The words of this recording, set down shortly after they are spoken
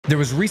There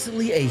was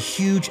recently a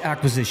huge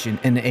acquisition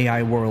in the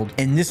AI world,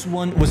 and this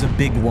one was a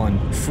big one,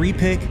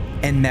 Freepik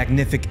and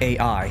Magnific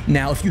AI.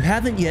 Now, if you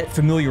haven't yet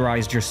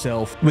familiarized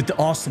yourself with the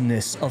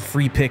awesomeness of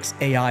Freepik's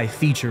AI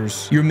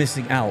features, you're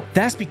missing out.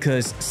 That's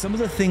because some of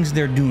the things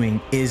they're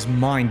doing is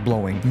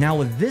mind-blowing. Now,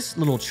 with this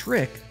little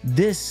trick,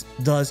 this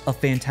does a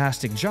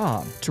fantastic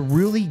job to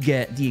really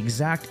get the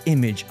exact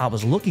image I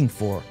was looking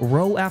for,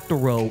 row after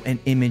row and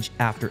image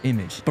after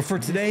image. But for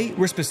today,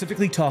 we're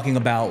specifically talking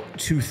about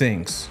two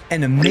things.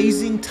 An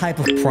amazing type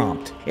of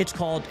prompt. It's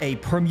called a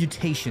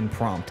permutation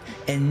prompt,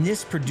 and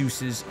this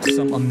produces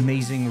some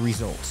amazing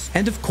results.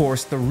 And of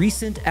course, the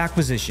recent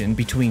acquisition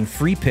between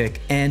Freepik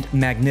and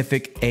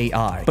Magnific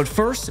AI. But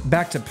first,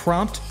 back to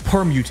prompt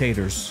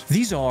permutators.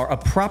 These are a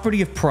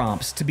property of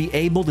prompts to be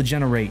able to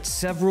generate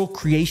several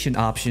creation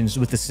options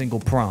with a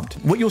single prompt.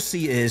 What you'll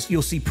see is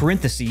you'll see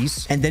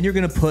parentheses, and then you're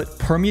going to put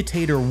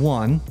permutator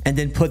 1, and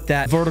then put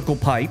that vertical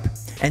pipe,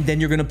 and then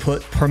you're going to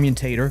put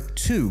permutator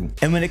 2.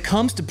 And when it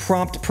comes to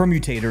prompt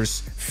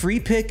permutators,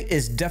 Freepik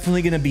is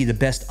definitely going to be the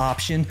best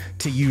option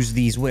to use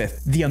these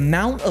with. The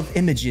amount of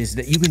images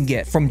that you can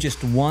get from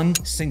just one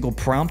single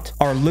prompt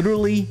are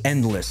literally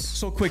endless.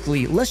 So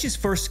quickly, let's just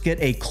first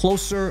get a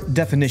closer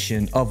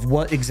definition of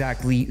what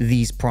exactly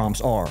these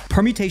prompts are.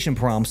 Permutation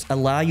prompts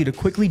allow you to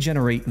quickly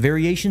generate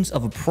variations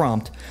of a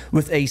prompt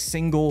with a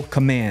single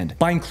command.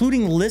 By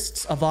including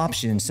lists of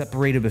options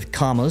separated with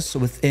commas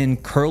within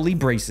curly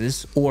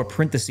braces or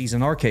parentheses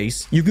in our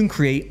case, you can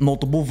create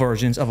multiple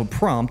versions of a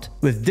prompt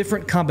with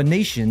different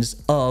combinations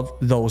of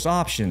those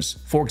options.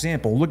 For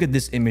example, look at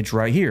this image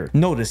right here.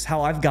 Notice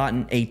how I've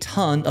gotten a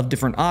ton of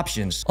different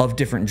options of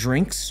different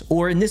drinks,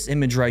 or in this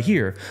image right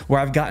here, where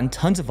I've gotten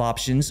tons of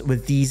options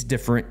with these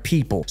different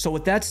people. So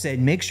with that said,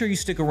 make sure you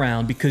stick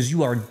around because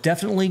you are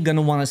definitely going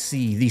to want to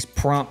see these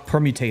prompt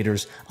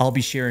permutators I'll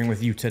be sharing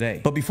with you today.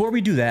 But before we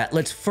do that,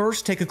 let's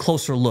first take a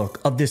closer look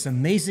of this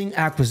amazing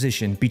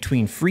acquisition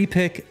between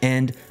Freepik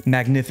and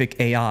Magnific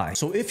AI.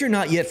 So if you're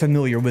not yet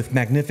familiar with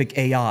Magnific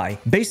AI,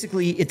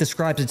 basically it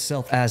describes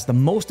itself as the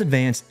most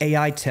advanced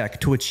AI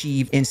tech to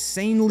achieve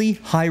insanely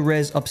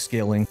high-res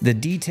upscaling. The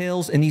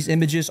details in these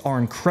images are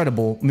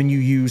incredible when you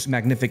use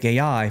Magnific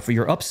AI for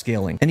your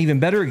upscaling. An even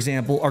better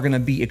example are going to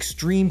be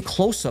extreme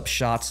close-up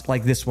shots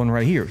like this one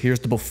right here. Here's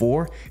the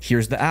before,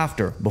 here's the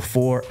after,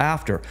 before,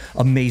 after.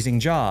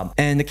 Amazing job.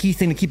 And the key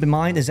thing to keep in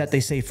mind is that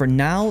they say for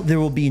now, there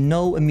will be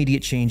no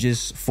immediate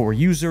changes for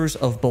users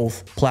of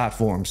both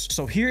platforms.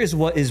 So here is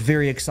what is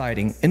very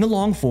exciting. In the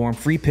long form,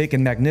 Freepik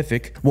and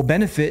Magnific will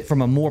benefit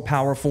from a more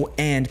powerful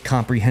and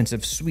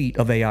comprehensive suite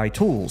of AI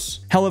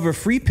tools. However,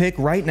 Freepik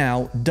right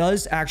now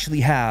does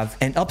actually have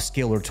an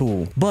upscaler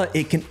tool, but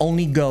it can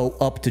only go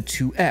up to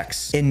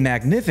 2x. In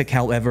Magnific,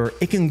 however,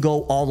 it can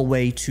go all the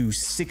way to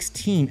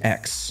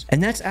 16x.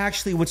 And that's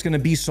actually what's going to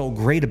be so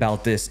great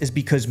about this, is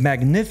because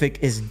Magnific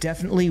is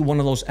definitely one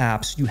of those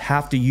apps you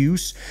have to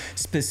use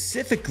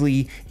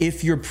specifically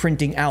if you're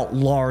printing out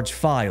large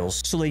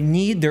files. So they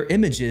need their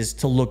images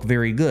to look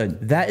very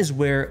good. That is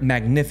where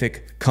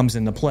Magnific comes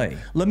into play.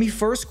 Let me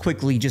first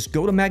quickly just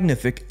go to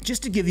Magnific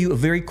just to give you a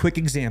very quick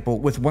example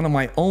with one of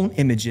my own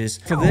images.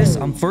 For this,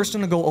 I'm first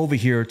going to go over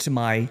here to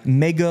my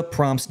Mega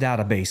Prompts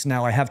database.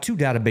 Now, I have two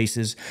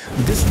databases.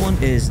 This one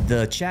is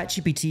the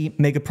ChatGPT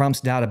Mega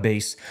Prompts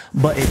database,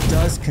 but it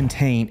does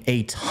contain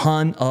a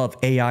ton of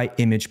AI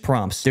image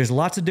prompts. There's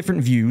lots of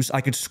different views.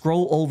 I could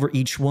scroll over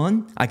each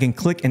one. I can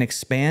click and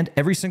expand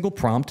every single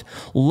prompt,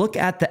 look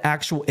at the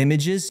actual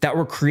images that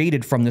were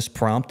created from this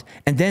prompt,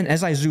 and then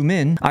as I zoom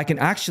in, I can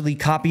actually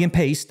copy and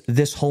paste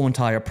this whole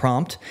entire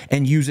prompt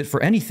and use it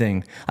for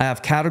anything. I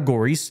have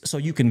categories, so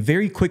you can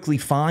very quickly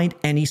find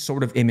any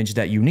sort of image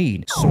that you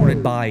need.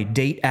 Sorted by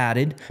date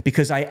added,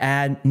 because I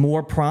add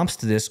more prompts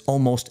to this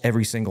almost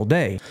every single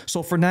day.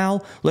 So for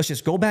now, let's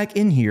just go back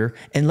in here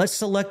and let's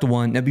select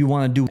one that we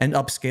want to do an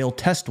upscale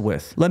test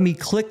with. Let me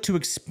click to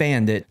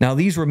expand it. Now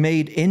these were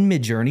made in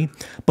Midjourney,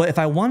 but if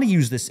I want to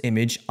use this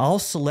image, I'll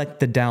select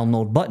the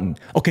download button.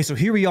 Okay, so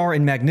here we are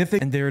in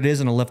Magnific, and there it is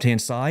on the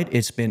left-hand side.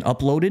 It's been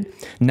uploaded.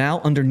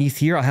 Now underneath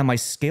here, I have my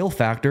scale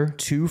factor,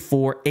 2,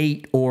 4,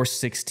 8, or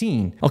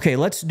 16. Okay,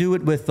 let's do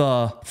it with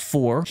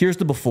 4. Here's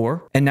the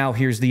before, and now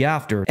here's the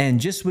after. And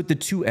just with the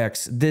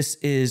 2x, this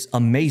is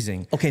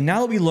amazing. Okay,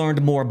 now that we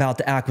learned more about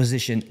the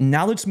acquisition,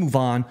 now let's move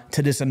on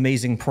to this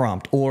amazing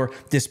prompt, or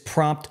this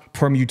prompt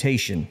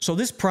permutation. So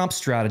this prompt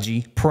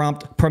strategy,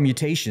 prompt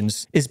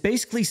permutations, is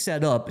basically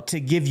set up to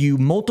give you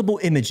multiple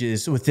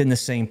images within the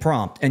same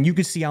prompt. And you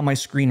can see on my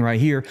screen right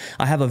here,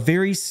 I have a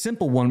very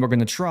simple one. We're going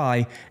to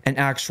try an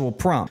actual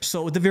prompt.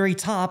 So at the very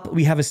top,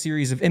 we have a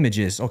series of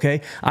images,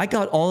 okay? I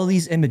got all of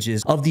these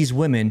images of these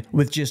women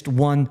with just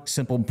one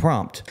simple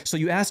prompt. So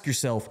you ask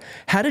yourself,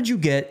 how did you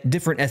get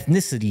different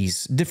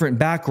ethnicities, different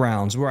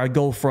backgrounds, where I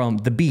go from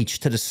the beach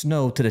to the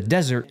snow to the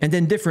desert, and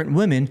then different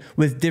women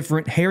with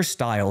different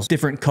hairstyles,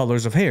 different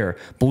colors of hair,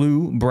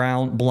 blue,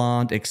 brown,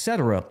 blonde,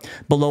 etc.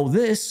 Below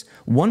this,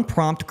 one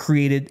prompt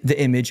created the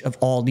image of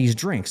all these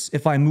drinks.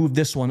 If I move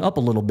this one up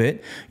a little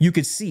bit, you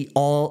could see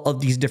all of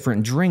these different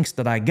different drinks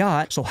that I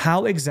got. So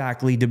how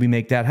exactly did we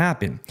make that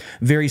happen?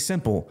 Very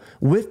simple.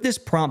 With this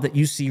prompt that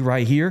you see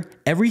right here,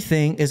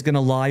 everything is going to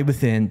lie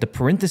within the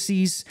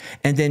parentheses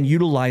and then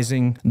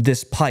utilizing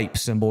this pipe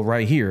symbol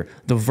right here,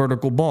 the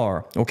vertical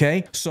bar.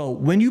 Okay. So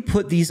when you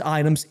put these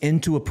items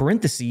into a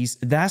parentheses,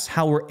 that's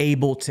how we're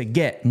able to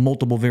get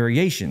multiple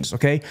variations.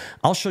 Okay.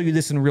 I'll show you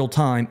this in real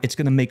time. It's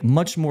going to make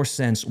much more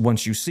sense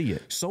once you see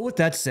it. So with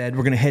that said,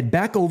 we're going to head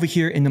back over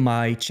here into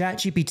my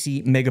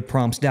ChatGPT Mega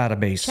Prompts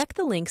database. Check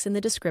the links in the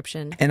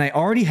description. And I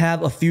already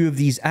have a few of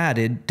these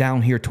added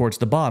down here towards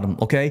the bottom.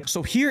 Okay.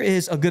 So here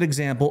is a good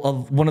example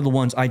of one of the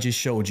ones I just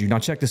showed you. Now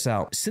check this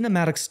out.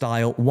 Cinematic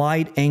style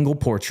wide angle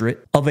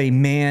portrait of a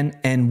man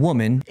and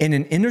woman in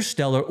an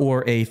interstellar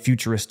or a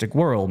futuristic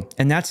world.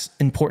 And that's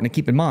important to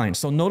keep in mind.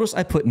 So notice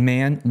I put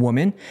man,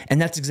 woman,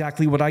 and that's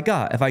exactly what I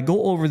got. If I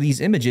go over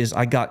these images,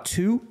 I got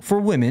 2 for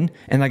women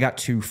and I got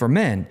 2 for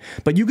men.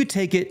 But you could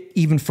take it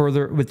even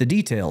further with the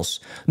details.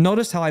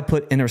 Notice how I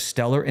put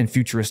interstellar and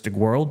futuristic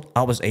world.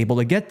 I was able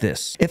to get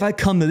this. If I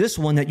come to this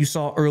one that you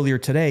saw earlier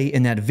today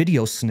in that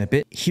video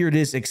snippet, here it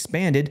is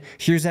expanded.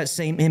 Here's that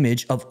same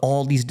image of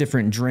all these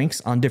different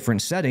drinks on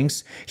different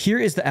settings. Here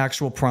is the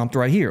actual prompt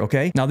right here.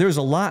 Okay. Now there's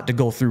a lot to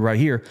go through right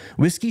here.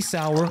 Whiskey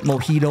sour,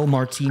 mojito,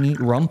 martini,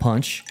 rum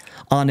punch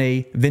on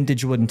a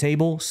vintage wooden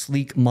table,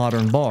 sleek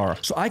modern bar.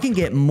 So I can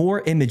get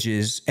more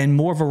images and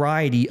more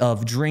variety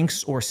of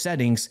drinks or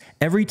settings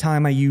every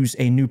time I use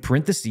a new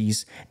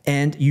parentheses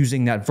and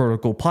using that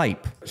vertical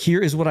pipe.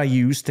 Here is what I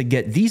use to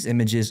get these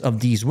images of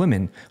these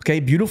women. Okay,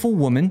 beautiful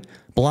woman,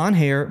 blonde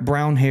hair,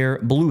 brown hair,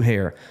 blue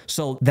hair.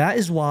 So that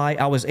is why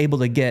I was able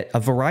to get a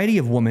variety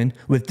of women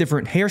with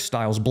different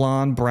hairstyles,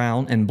 blonde,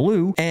 brown, and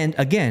blue. And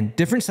again,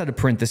 different set of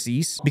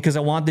parentheses because I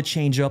wanted to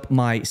change up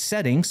my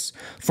settings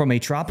from a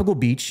tropical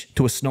beach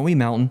to a snowy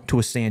mountain to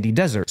a sandy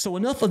desert. So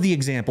enough of the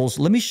examples.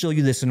 Let me show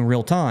you this in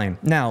real time.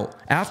 Now,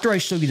 after I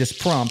show you this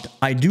prompt,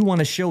 I do want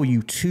to show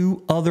you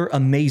 2 other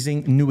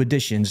amazing new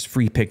additions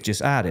Freepik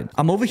just added.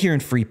 I'm over here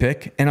in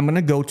Freepik and I'm going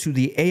to go to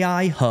the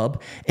AI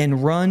hub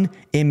and run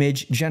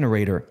image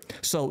generator.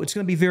 So it's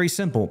going to be very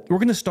simple. We're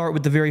going to start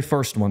with the very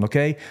first one,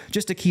 okay?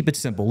 Just to keep it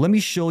simple. Let me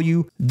show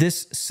you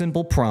this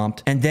simple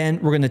prompt, and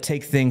then we're going to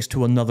take things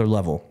to another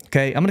level,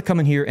 okay? I'm going to come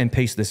in here and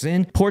paste this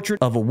in.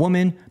 Portrait of a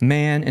woman,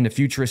 man in a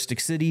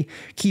futuristic city.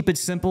 Keep it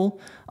simple.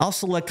 I'll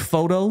select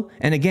photo,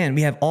 and again,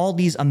 we have all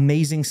these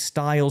amazing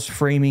styles,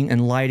 framing,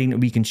 and lighting that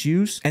we can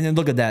choose. And then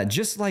look at that.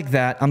 Just like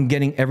that, I'm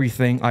getting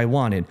everything I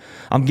wanted.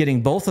 I'm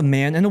getting both a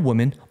man and a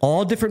woman,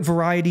 all different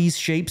varieties,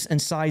 shapes,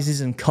 and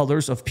sizes and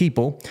colors of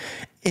people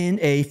in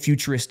a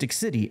futuristic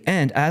city.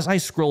 And as I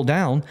scroll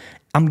down,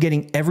 I'm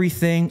getting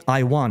everything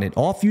I wanted.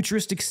 All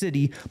futuristic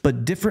city,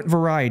 but different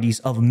varieties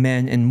of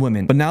men and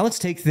women. But now let's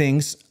take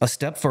things a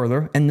step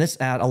further and let's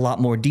add a lot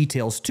more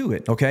details to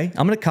it, okay?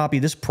 I'm gonna copy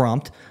this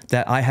prompt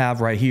that I have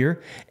right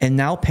here and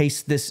now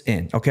paste this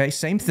in, okay?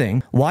 Same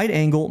thing, wide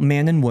angle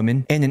man and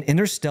woman in an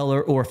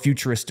interstellar or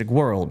futuristic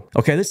world.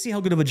 Okay, let's see how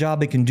good of a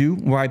job it can do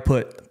where I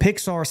put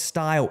Pixar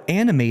style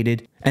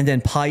animated and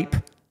then pipe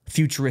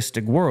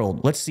futuristic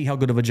world. Let's see how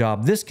good of a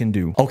job this can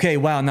do. Okay,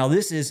 wow, now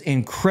this is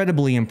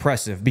incredibly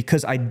impressive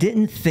because I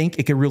didn't think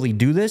it could really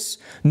do this.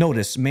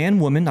 Notice, man,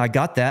 woman, I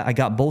got that. I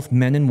got both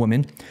men and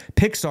women,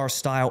 Pixar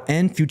style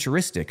and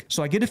futuristic.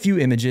 So I get a few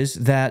images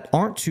that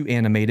aren't too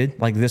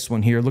animated, like this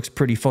one here, looks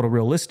pretty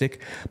photorealistic.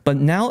 But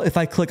now if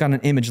I click on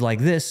an image like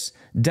this,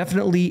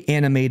 definitely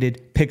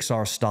animated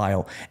Pixar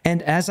style.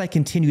 And as I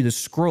continue to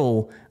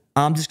scroll,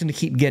 I'm just going to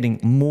keep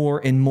getting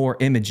more and more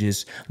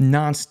images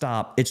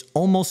nonstop. It's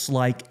almost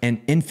like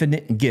an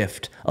infinite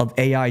gift of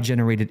AI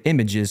generated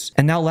images.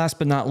 And now last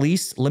but not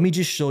least, let me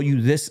just show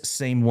you this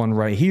same one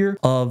right here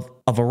of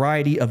a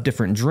variety of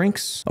different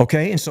drinks.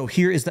 Okay, and so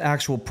here is the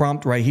actual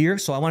prompt right here.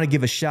 So I want to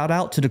give a shout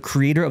out to the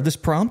creator of this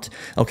prompt.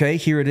 Okay,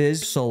 here it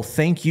is. So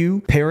thank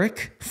you,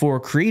 Freepik, for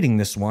creating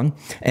this one.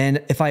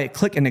 And if I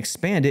click and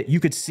expand it, you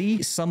could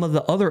see some of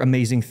the other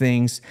amazing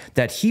things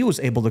that he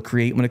was able to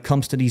create when it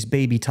comes to these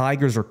baby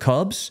tigers or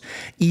cubs,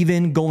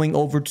 even going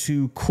over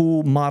to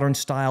cool modern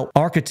style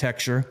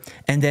architecture,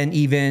 and then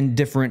even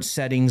different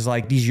settings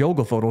like these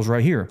yoga photos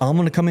right here. I'm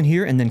going to come in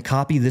here and then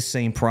copy this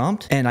same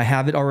prompt, and I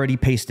have it already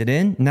pasted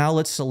in. Now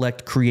let's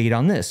select create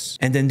on this.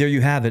 And then there you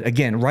have it.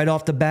 Again, right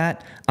off the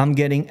bat, I'm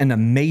getting an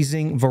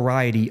amazing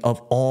variety of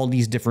all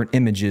these different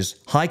images.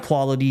 High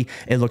quality,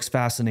 it looks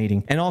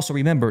fascinating. And also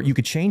remember, you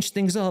could change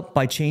things up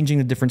by changing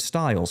the different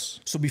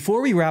styles. So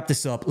before we wrap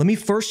this up, let me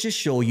first just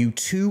show you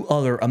 2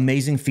 other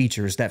amazing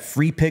features that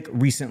Freepik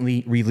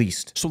recently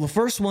released. So the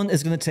first one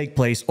is going to take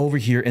place over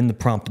here in the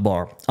prompt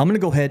bar. I'm going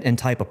to go ahead and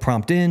type a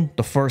prompt in,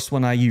 the first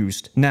one I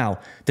used. Now,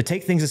 to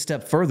take things a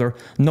step further,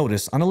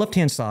 notice on the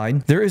left-hand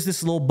side, there is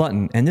this little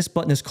button, and this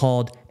button is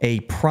called a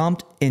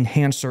prompt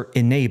enhancer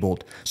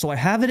enabled. So I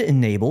have it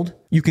enabled.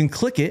 You can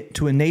click it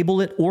to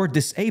enable it or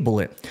disable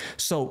it.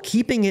 So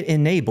keeping it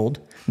enabled,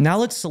 now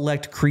let's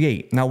select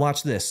create. Now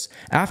watch this.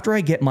 After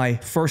I get my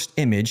first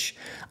image,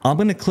 I'm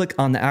going to click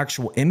on the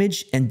actual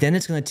image and then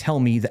it's going to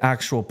tell me the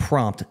actual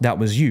prompt that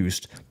was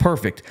used.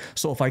 Perfect.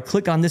 So if I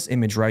click on this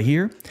image right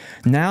here,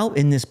 now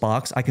in this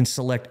box, I can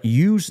select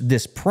use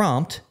this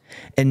prompt.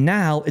 And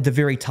now at the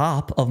very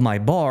top of my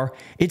bar,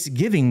 it's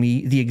giving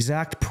me the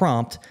exact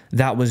prompt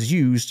that was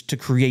used to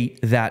create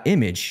that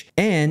image.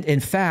 And in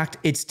fact,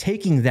 it's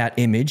taking that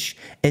image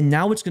and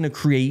now it's going to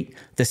create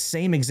the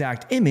same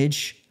exact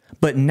image,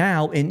 but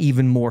now in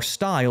even more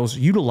styles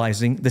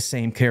utilizing the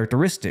same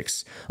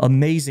characteristics.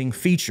 Amazing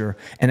feature.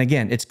 And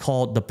again, it's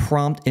called the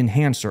prompt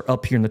enhancer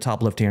up here in the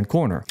top left-hand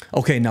corner.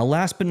 Okay, now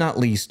last but not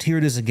least, here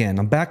it is again.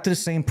 I'm back to the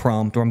same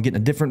prompt, or I'm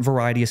getting a different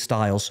variety of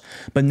styles,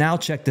 but now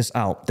check this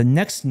out. The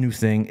next new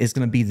thing is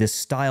going to be this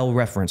style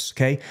reference,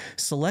 okay?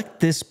 Select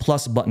this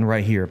plus button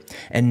right here.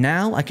 And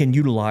now I can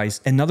utilize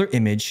another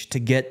image to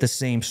get the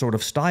same sort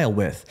of style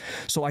with.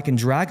 So I can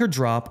drag or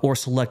drop or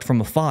select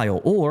from a file,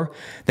 or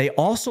they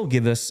also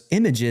give us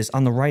images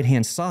on the right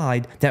hand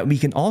side that we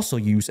can also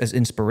use as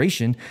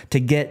inspiration to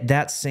get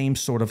that same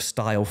sort of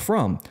style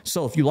from.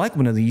 So if you like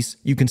one of these,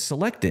 you can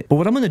select it. But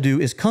what I'm going to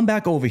do is come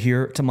back over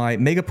here to my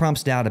mega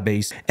prompts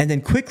database and then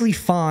quickly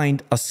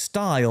find a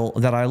style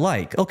that I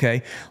like.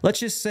 Okay, let's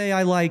just say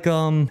I like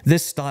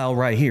this style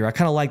right here. I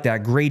kind of like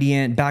that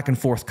gradient back and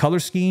forth color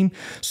scheme.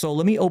 So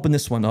let me open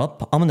this one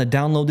up. I'm going to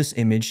download this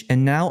image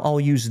and now I'll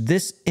use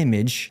this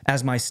image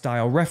as my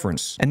style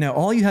reference. And now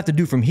all you have to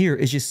do from here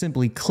is just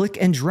simply click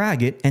and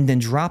drag it and then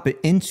drop it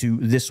into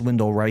this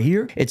window right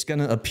here. It's going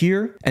to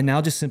appear and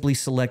now just simply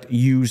select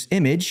use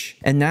image.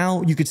 And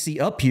now you can see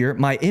up here,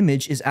 my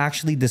image is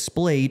actually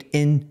displayed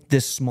in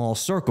this small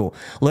circle,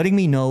 letting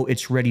me know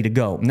it's ready to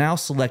go. Now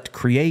select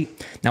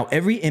create. Now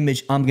every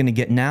image I'm going to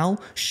get now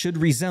should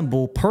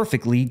resemble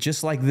perfectly,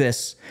 just like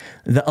this,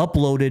 the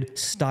uploaded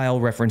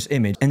style reference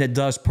image. And it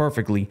does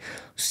perfectly.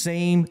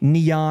 Same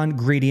neon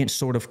gradient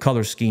sort of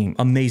color scheme.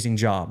 Amazing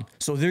job.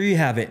 So there you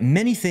have it.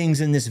 Many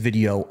things in this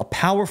video, a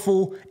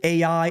powerful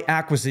AI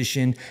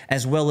acquisition,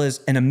 as well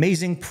as an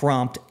amazing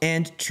prompt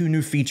and 2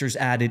 new features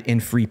added in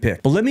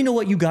Freepik. But let me know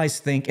what you guys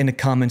think in the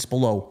comments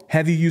below.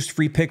 Have you used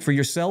Freepik for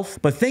yourself?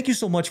 But thank you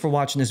so much for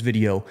watching this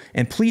video.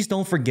 And please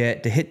don't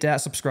forget to hit that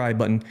subscribe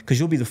button because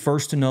you'll be the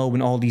first to know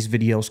when all these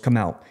videos come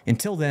out.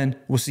 Until then,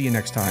 we'll see you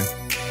next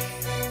time.